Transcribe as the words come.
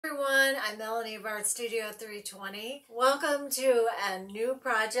Everyone, I'm Melanie of Art Studio 320. Welcome to a new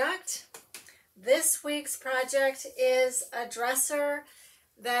project. This week's project is a dresser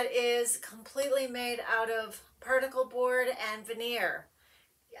that is completely made out of particle board and veneer.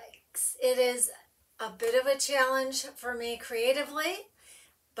 Yikes. It is a bit of a challenge for me creatively,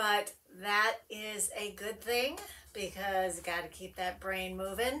 but that is a good thing because got to keep that brain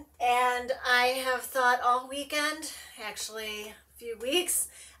moving. And I have thought all weekend, actually a few weeks,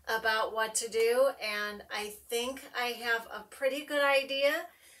 about what to do, and I think I have a pretty good idea.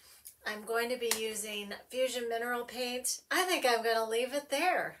 I'm going to be using Fusion Mineral Paint. I think I'm going to leave it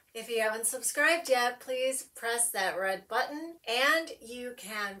there. If you haven't subscribed yet, please press that red button, and you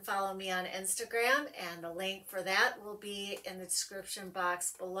can follow me on Instagram, and the link for that will be in the description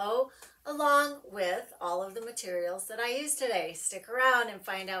box below, along with all of the materials that I used today. Stick around and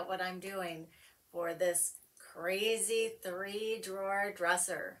find out what I'm doing for this crazy 3-drawer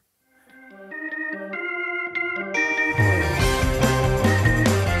dresser.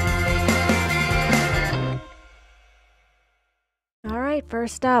 All right,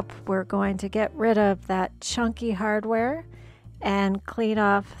 first up, we're going to get rid of that chunky hardware and clean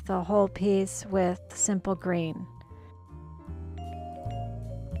off the whole piece with simple green.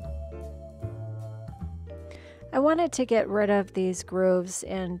 I wanted to get rid of these grooves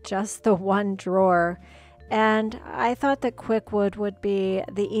in just the one drawer, and I thought that Quickwood would be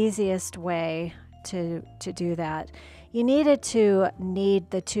the easiest way to do that. You needed to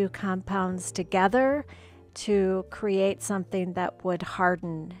knead the two compounds together to create something that would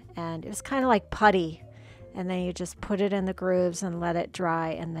harden, and it was kind of like putty, and then you just put it in the grooves and let it dry,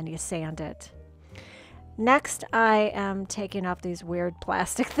 and then you sand it. Next, I am taking off these weird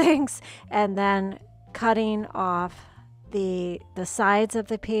plastic things and then cutting off the sides of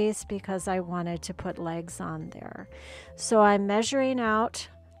the piece because I wanted to put legs on there. So I'm measuring out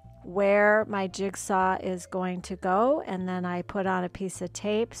where my jigsaw is going to go, and then I put on a piece of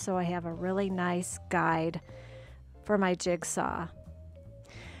tape so I have a really nice guide for my jigsaw.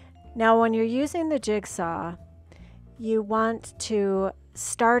 Now when you're using the jigsaw, you want to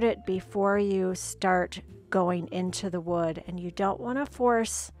start it before you start going into the wood, and you don't want to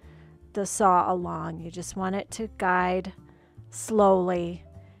force the saw along. You just want it to guide slowly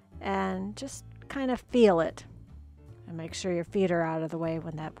and just kind of feel it, and make sure your feet are out of the way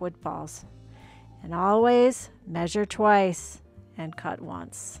when that wood falls. And always measure twice and cut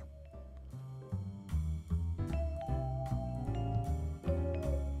once.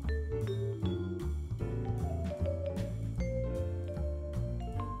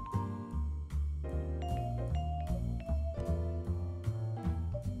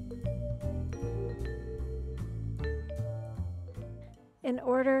 In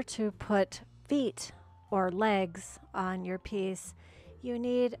order to put feet or legs on your piece, you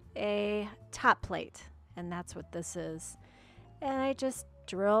need a top plate, and that's what this is. And I just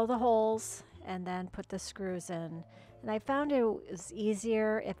drill the holes and then put the screws in. And I found it was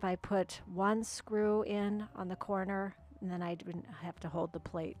easier if I put one screw in on the corner, and then I didn't have to hold the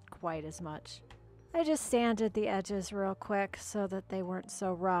plate quite as much. I just sanded the edges real quick so that they weren't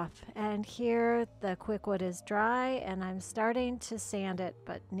so rough. And here the Quickwood is dry, and I'm starting to sand it,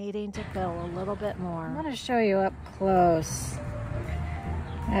 but needing to fill a little bit more. I'm going to show you up close.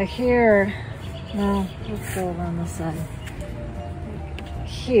 Now here, no, let's go on the side.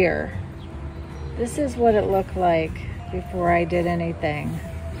 Here, this is what it looked like before I did anything.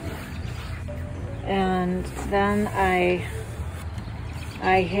 And then I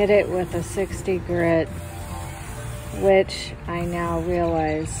hit it with a 60 grit, which I now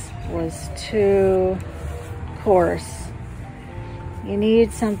realize was too coarse. You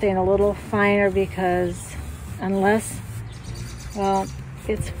need something a little finer because unless, well,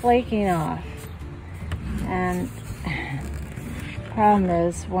 it's flaking off. And the problem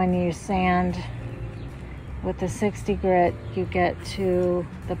is when you sand with the 60 grit, you get to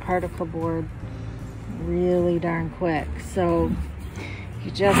the particle board really darn quick. So you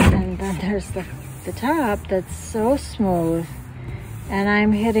just, and then there's the top that's so smooth, and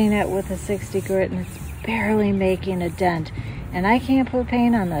I'm hitting it with a 60 grit and it's barely making a dent, and I can't put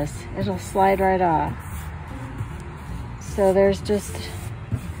paint on this. It'll slide right off. So there's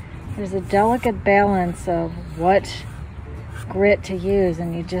a delicate balance of what grit to use,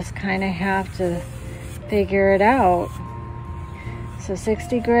 and you just kind of have to figure it out. So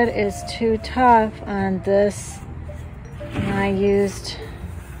 60 grit is too tough on this, and I used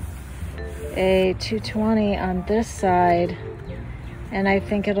a 220 on this side, and I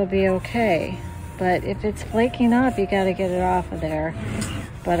think it'll be okay. But if it's flaking off, you got to get it off of there.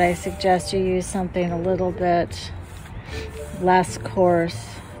 But I suggest you use something a little bit less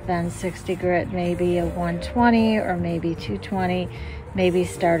coarse than 60 grit, maybe a 120 or maybe 220. Maybe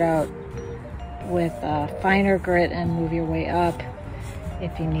start out with a finer grit and move your way up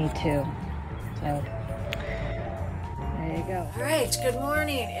if you need to. So there you go. All right, good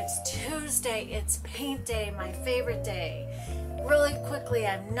morning. It's Tuesday. It's paint day, my favorite day. Really quickly,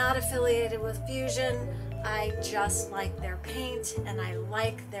 I'm not affiliated with Fusion. I just like their paint, and I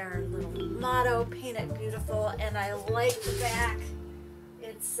like their little motto, paint it beautiful, and I like the back.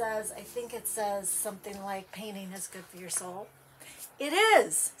 It says, I think it says something like painting is good for your soul. It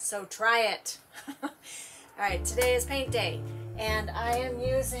is, so try it. All right, today is paint day, and I am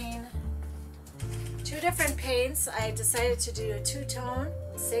using two different paints. I decided to do a two-tone,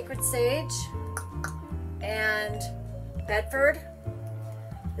 Sacred Sage and Bedford.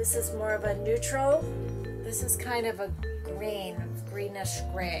 This is more of a neutral. This is kind of a greenish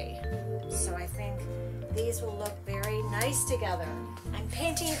gray. So I think these will look very nice together. I'm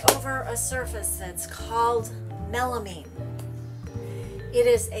painting over a surface that's called Melamine. It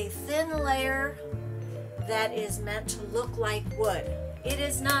is a thin layer that is meant to look like wood. It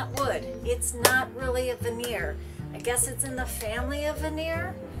is not wood. It's not really a veneer. I guess it's in the family of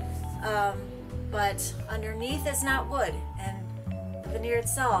veneer, but underneath is not wood, and the veneer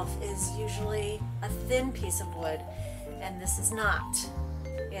itself is usually a thin piece of wood, and this is not.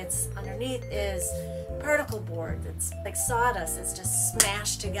 It's underneath is particleboard. It's like sawdust. It's just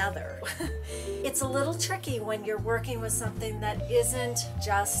smashed together. It's a little tricky when you're working with something that isn't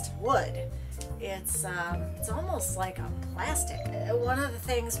just wood. It's almost like a plastic. One of the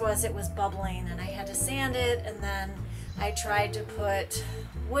things was it was bubbling, and I had to sand it, and then I tried to put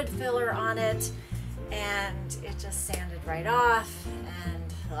wood filler on it, and it just sanded right off,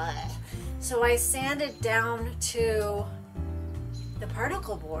 and so I sanded down to the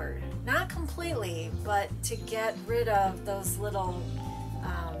particle board, not completely, but to get rid of those little,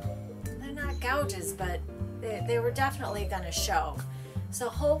 they're not gouges, but they were definitely going to show. So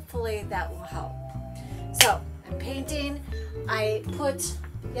hopefully that will help. So I'm painting.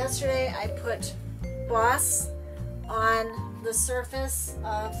 Yesterday I put Bosch on the surface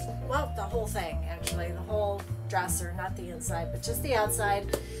of, well, the whole thing actually, the whole dresser, not the inside, but just the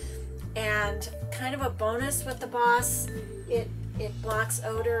outside. And kind of a bonus with the Bosch, it blocks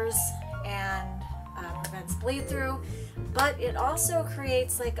odors and prevents bleed through, but it also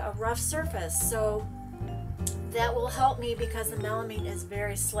creates like a rough surface. So that will help me because the melamine is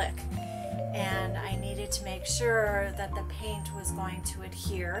very slick, and I needed to make sure that the paint was going to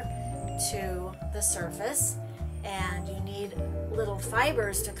adhere to the surface, and you need little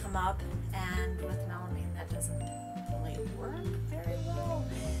fibers to come up, and with melamine that doesn't really work very well.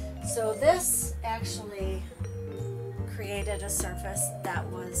 So this actually created a surface that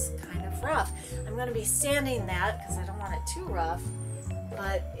was kind of rough. I'm going to be sanding that because I don't want it too rough,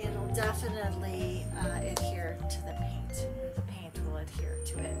 but it'll definitely adhere to the paint. The paint will adhere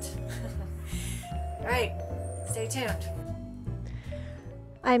to it. All right, stay tuned.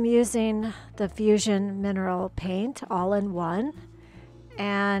 I'm using the Fusion Mineral Paint all-in-one,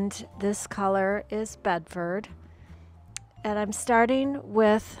 and this color is Bedford. And I'm starting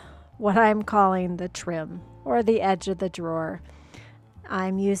with what I'm calling the trim, or the edge of the drawer.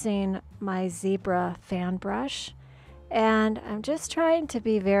 I'm using my Zibra fan brush, and I'm just trying to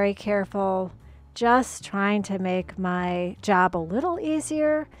be very careful, just trying to make my job a little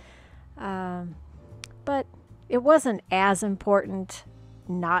easier, but it wasn't as important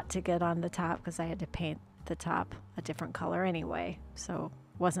not to get on the top because I had to paint the top a different color anyway, so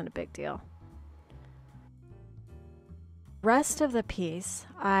it wasn't a big deal. Rest of the piece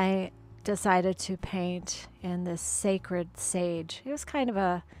I decided to paint in this Sacred Sage. It was kind of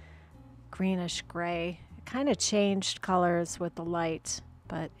a greenish gray. It kind of changed colors with the light,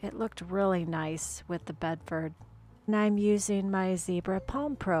 but it looked really nice with the Bedford. And I'm using my Zebra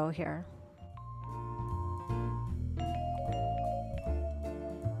Palm Pro here.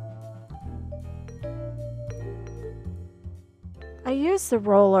 I used the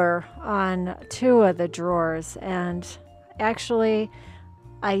roller on two of the drawers, and actually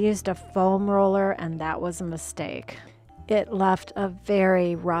I used a foam roller, and that was a mistake. It left a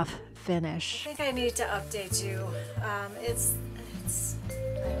very rough finish. I think I need to update you. It's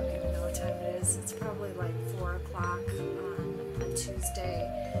I don't even know what time it is. It's probably like 4 o'clock on a Tuesday.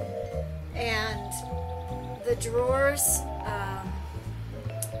 And the drawers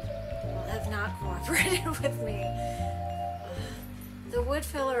have not cooperated with me. The wood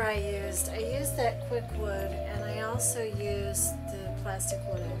filler I used that quick wood, and I also used the plastic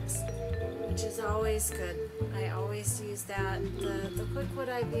wood X, which is always good. I always use that. The quick wood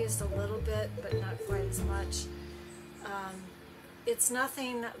I've used a little bit, but not quite as much. it's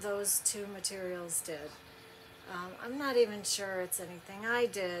nothing those two materials did. I'm not even sure it's anything I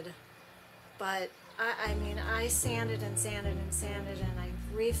did, but I mean, I sanded and sanded and sanded, and I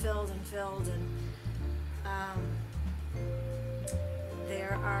refilled and filled, and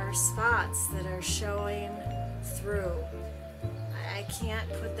there are spots that are showing through. I can't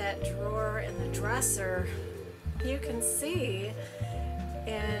put that drawer in the dresser. You can see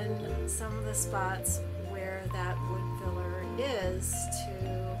in some of the spots where that wood filler is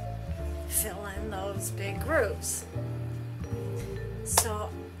to fill in those big grooves. So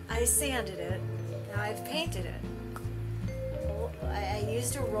I sanded it. Now I've painted it. I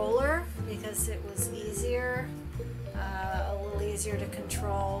used a roller because it was easier, a little easier to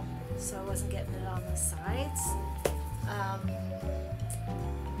control, so I wasn't getting it on the sides.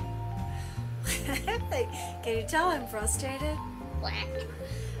 Can you tell I'm frustrated?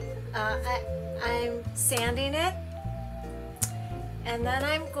 I'm sanding it, and then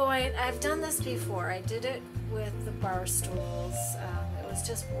I've done this before. I did it with the bar stools. It was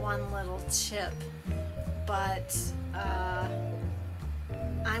just one little chip, but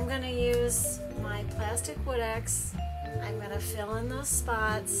I'm going to use my plastic wood X. I'm going to fill in those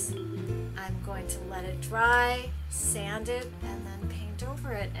spots. I'm going to let it dry, sand it, and then paint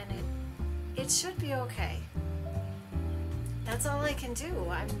over it, and it should be okay. That's all I can do.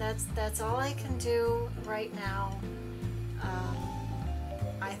 I mean, that's all I can do right now.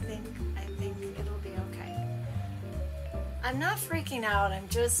 I think it'll be okay. I'm not freaking out. I'm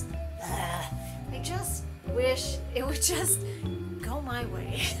just I just wish it would just go my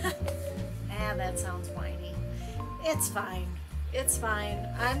way. That sounds whiny. It's fine. It's fine.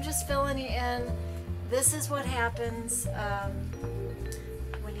 I'm just filling it in. This is what happens.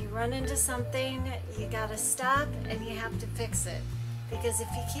 When you run into something, you gotta stop and you have to fix it. Because if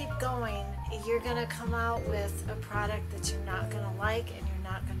you keep going, you're gonna come out with a product that you're not gonna like, and you're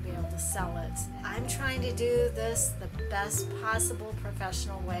not gonna be able to sell it. I'm trying to do this the best possible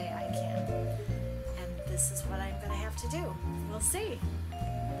professional way I can. And this is what I'm gonna have to do. We'll see.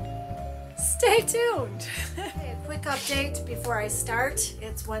 Stay tuned. A quick update before I start.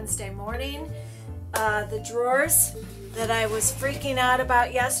 It's Wednesday morning. The drawers that I was freaking out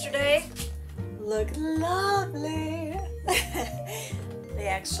about yesterday look lovely. They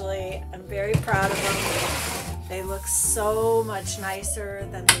actually, I'm very proud of them. They look so much nicer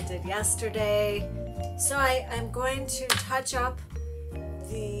than they did yesterday. So I'm going to touch up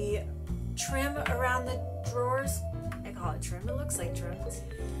the trim around the drawers. I call it trim, it looks like trim.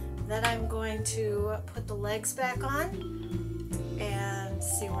 Then I'm going to put the legs back on and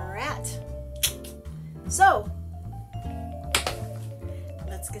see where we're at. So,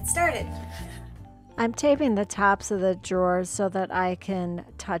 let's get started. I'm taping the tops of the drawers so that I can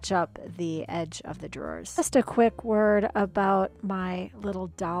touch up the edge of the drawers. Just a quick word about my little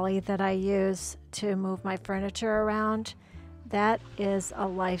dolly that I use to move my furniture around. That is a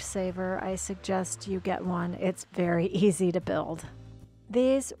lifesaver. I suggest you get one. It's very easy to build.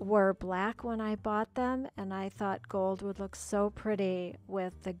 These were black when I bought them, and I thought gold would look so pretty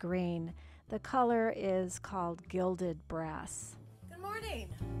with the green. The color is called Gilded Brass. Good morning.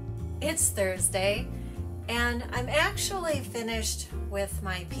 It's Thursday, and I'm actually finished with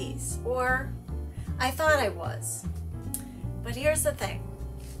my piece, or I thought I was. But here's the thing.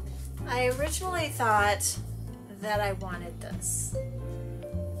 I originally thought that I wanted this.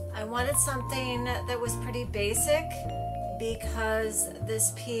 I wanted something that was pretty basic, because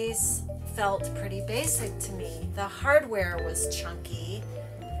this piece felt pretty basic to me. The hardware was chunky.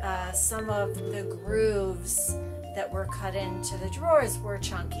 Some of the grooves that were cut into the drawers were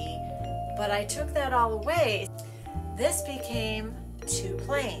chunky, but I took that all away. This became too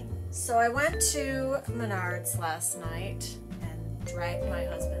plain. So I went to Menards last night and dragged my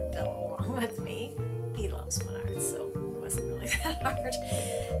husband Bill along with me. He loves Menards, so it wasn't really that hard.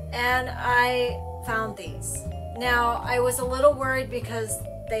 And I found these. Now, I was a little worried because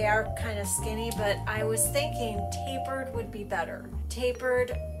they are kind of skinny, but I was thinking tapered would be better.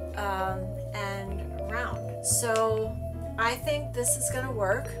 Tapered and round. So I think this is going to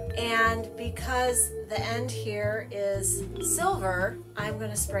work. And because the end here is silver, I'm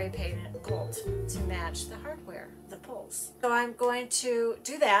going to spray paint it gold to match the hardware, the pulls. So I'm going to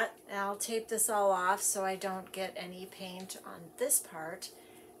do that, and I'll tape this all off so I don't get any paint on this part.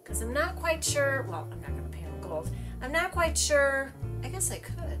 Because I'm not quite sure, well, I'm not going to paint it gold. I'm not quite sure, I guess I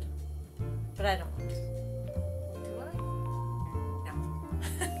could, but I don't want to. Do I? No.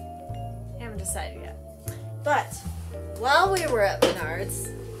 I haven't decided yet. But while we were at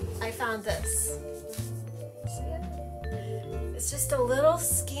Menards, I found this. See it? It's just a little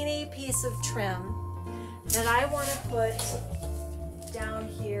skinny piece of trim that I want to put down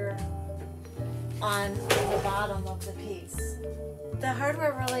here on the bottom of the piece. The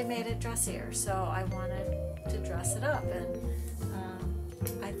hardware really made it dressier, so I wanted to dress it up,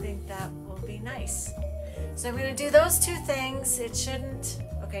 and I think that will be nice. So I'm going to do those two things. It shouldn't,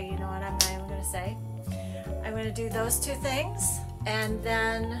 okay, you know what I'm not even going to say. I'm going to do those two things, and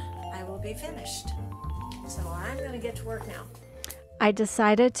then I will be finished. So I'm going to get to work now. I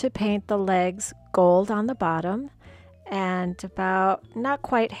decided to paint the legs gold on the bottom, and about not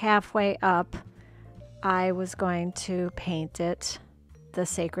quite halfway up, I was going to paint it the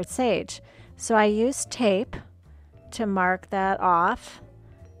Sacred Sage. So I used tape to mark that off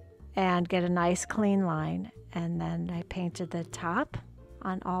and get a nice clean line, and then I painted the top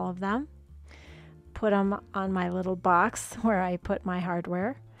on all of them, put them on my little box where I put my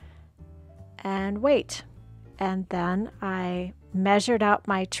hardware, and wait. And then I measured out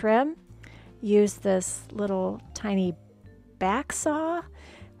my trim, used this little tiny back saw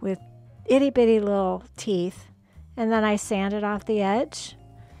with itty bitty little teeth, and then I sanded off the edge,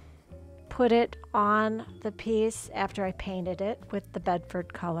 put it on the piece after I painted it with the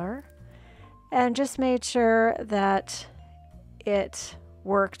Bedford color, and just made sure that it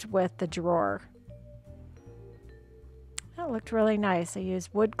worked with the drawer. That looked really nice. I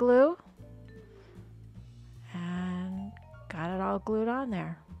used wood glue and got it all glued on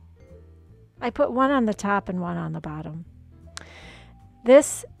there. I put one on the top and one on the bottom.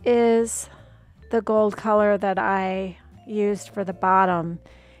 This is the gold color that I used for the bottom.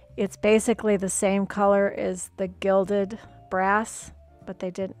 It's basically the same color as the gilded brass, but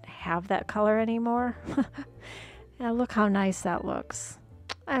they didn't have that color anymore. And look how nice that looks.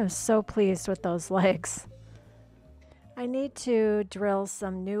 I'm so pleased with those legs. I need to drill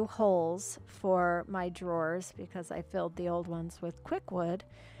some new holes for my drawers because I filled the old ones with quickwood.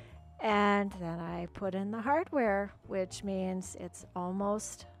 And then I put in the hardware, which means it's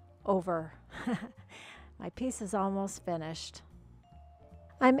almost over. My piece is almost finished.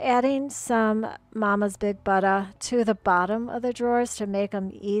 I'm adding some Mama's Big Butter to the bottom of the drawers to make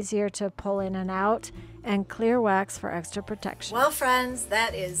them easier to pull in and out, and clear wax for extra protection. Well, friends,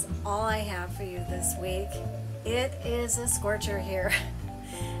 that is all I have for you this week. It is a scorcher here,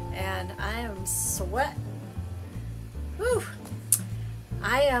 and I am sweating. Whew.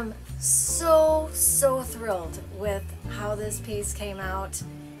 I am so thrilled with how this piece came out.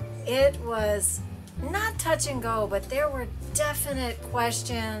 It was not touch and go, but there were definite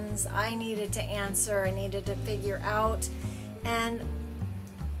questions I needed to answer, I needed to figure out, and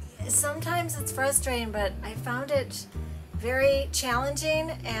sometimes it's frustrating, but I found it very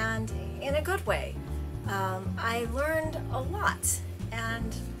challenging and in a good way. I learned a lot,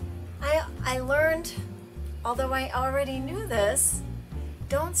 and I learned, although I already knew this,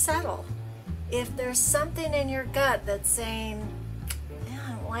 don't settle. If there's something in your gut that's saying,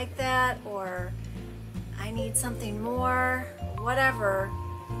 I don't like that, or I need something more, whatever,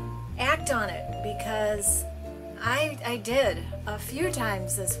 act on it, because I did a few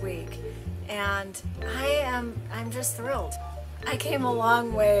times this week, and I'm just thrilled. I came a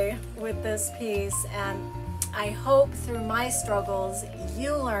long way with this piece, and I hope through my struggles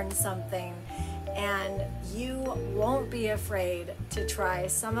you learned something and you won't be afraid to try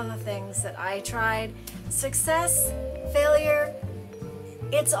some of the things that I tried. Success, failure,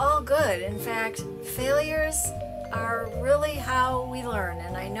 it's all good. In fact, failures are really how we learn,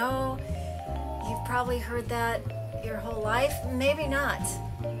 and I know you've probably heard that your whole life, maybe not,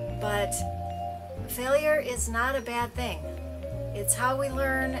 but failure is not a bad thing. It's how we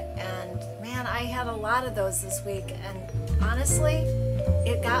learn, and man, I had a lot of those this week, and honestly,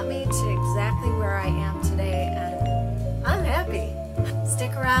 it got me to exactly where I am today, and I'm happy.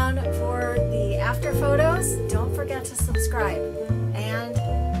 Stick around for the after photos. Don't forget to subscribe, and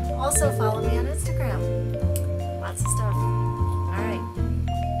also follow me on Instagram. Lots of stuff. All right,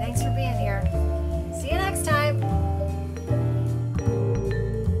 thanks for being here.